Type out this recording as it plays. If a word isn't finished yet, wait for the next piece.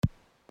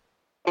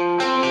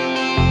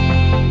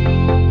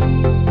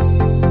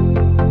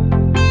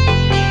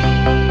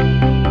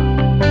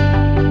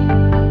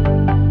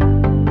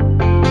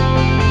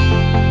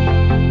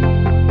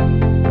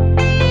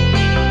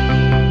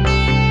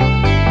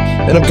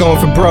And I'm going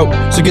for broke,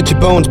 so get your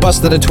bones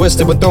busted and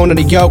twisted when thrown in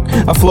a yoke.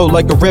 I float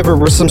like a river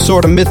or some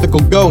sort of mythical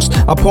ghost.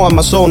 I pawned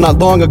my soul not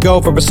long ago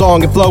for a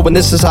song and flow, and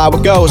this is how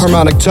it goes.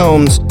 Harmonic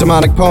tones,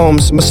 demonic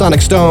poems, Masonic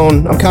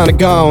stone. I'm kinda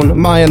gone,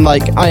 Mayan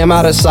like I am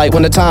out of sight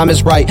when the time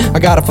is right. I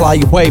gotta fly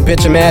away,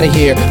 bitch, I'm out of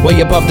here, way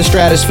above the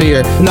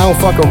stratosphere. And I don't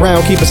fuck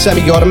around, keep a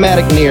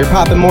semi-automatic near.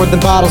 Popping more than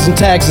bottles and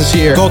tags this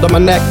year. Gold on my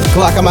neck,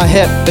 Glock on my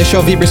hip. They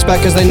show V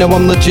respect cause they know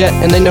I'm legit,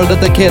 and they know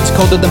that the kids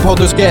colder than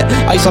polders get.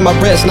 Ice on my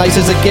wrist, nice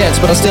as it gets,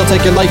 but I still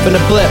take your life in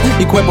a blip.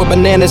 Equipped with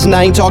bananas and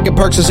I ain't talking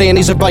perks or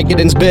Xannies or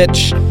Vicodins,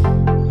 bitch.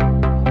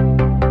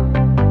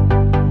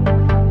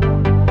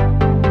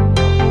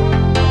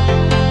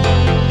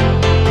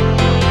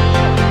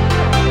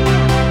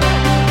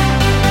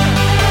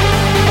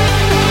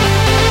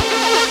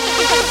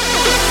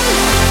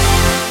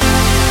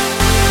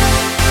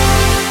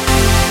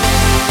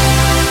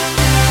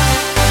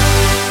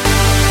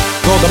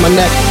 Gold on my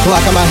neck,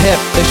 Glock on my hip.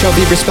 They show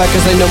V respect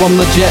cause they know I'm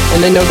legit, and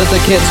they know that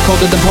the kids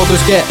colder than polders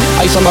get.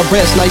 Ice on my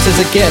wrist, nice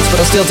as it gets, but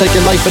I still take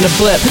your life in a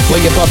blip,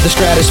 way above the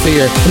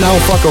stratosphere. And I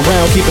don't fuck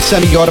around, keep a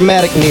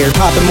semi-automatic near.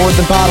 Popping more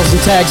than bottles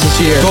and tags this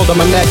year. Gold on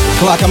my neck,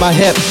 Glock on my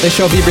hip. They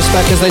show V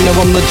respect cause they know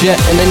I'm legit,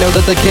 and they know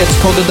that the kids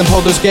colder than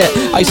polders get.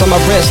 Ice on my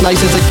wrist,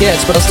 nice as it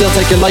gets, but I still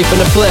take your life in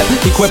a blip.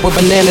 Equipped with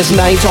bananas and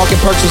I ain't talking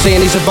perks or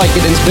Xannies or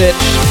Vicodins, bitch.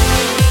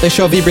 They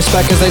show V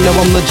respect cause they know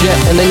I'm legit,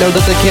 and they know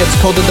that the kids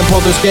colder than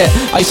polders get.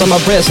 Ice on my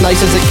wrist,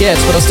 nice as it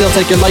gets, but I still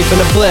take your life in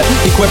a blip.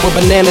 Equipped with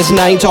bananas and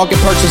I ain't talking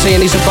perks or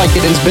Xannies or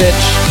Vicodins, bitch.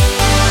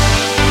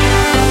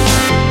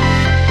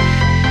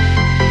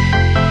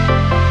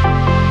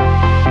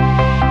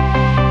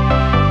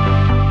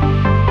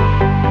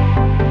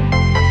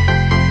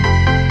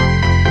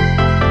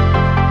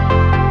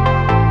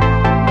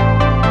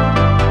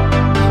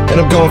 And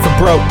I'm going for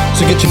broke,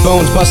 so get your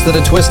bones busted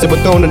and twisted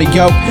with thrown in a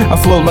yoke. I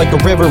float like a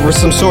river or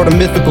some sort of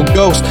mythical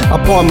ghost. I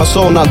pawned my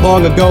soul not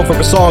long ago for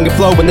a song and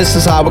flow, and this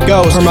is how it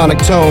goes. Harmonic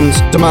tones,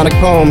 demonic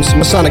poems,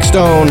 Masonic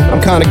stone. I'm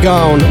kinda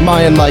gone,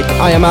 Mayan like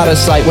I am out of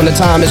sight when the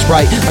time is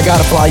right. I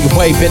gotta fly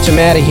away, bitch, I'm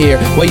out of here,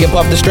 way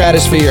above the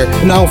stratosphere.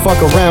 And I don't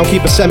fuck around,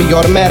 keep a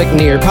semi-automatic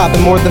near.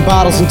 Popping more than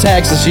bottles and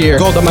tags this year.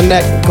 Gold on my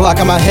neck,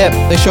 Glock on my hip.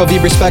 They show V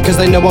respect cause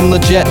they know I'm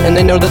legit, and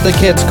they know that the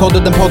kids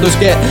colder than polders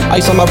get.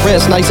 Ice on my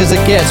wrist, nice as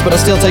it gets, but I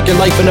still take your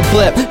life in a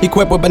blip.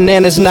 Equipped with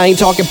bananas and I ain't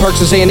talking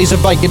perks or Xannies or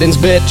Vicodins,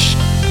 bitch.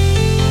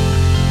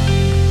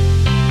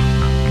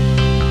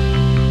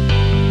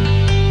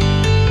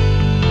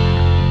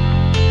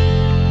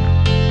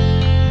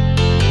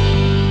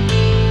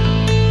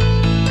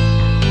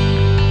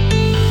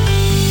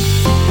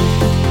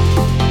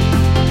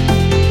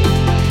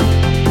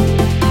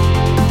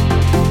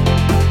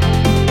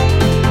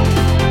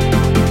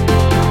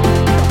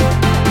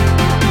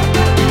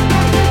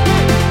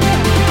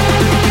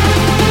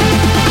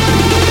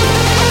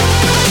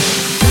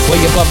 Way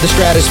above the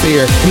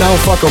stratosphere, and I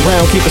don't fuck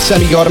around, keep a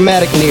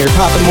semi-automatic near.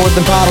 Popping more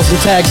than bottles and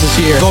tags this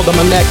year. Gold on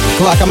my neck,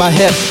 Glock on my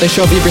hip. They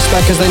show V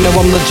respect cause they know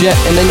I'm legit,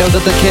 and they know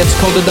that the kids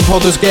colder than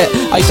polders get.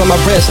 Ice on my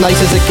wrist,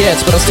 nice as it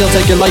gets, but I still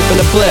take your life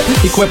in a blip.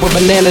 Equipped with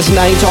bananas and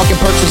I ain't talking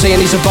perks or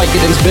Xannies or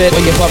Vicodins, bitch.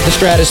 Way above the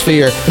stratosphere,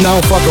 and I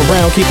don't fuck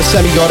around, keep a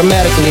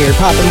semi-automatic near.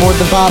 Popping more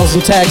than bottles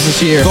and tags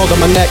this year. Gold on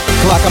my neck,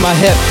 Glock on my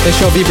hip. They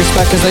show V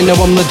respect cause they know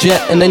I'm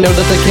legit, and they know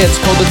that the kids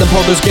colder than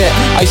polders get.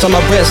 Ice on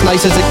my wrist,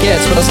 nice as it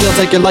gets, but I still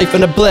take your life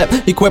in a blip.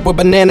 Equipped with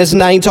bananas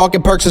and I ain't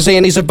talking perks or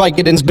Xannies or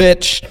Vicodins,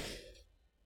 bitch.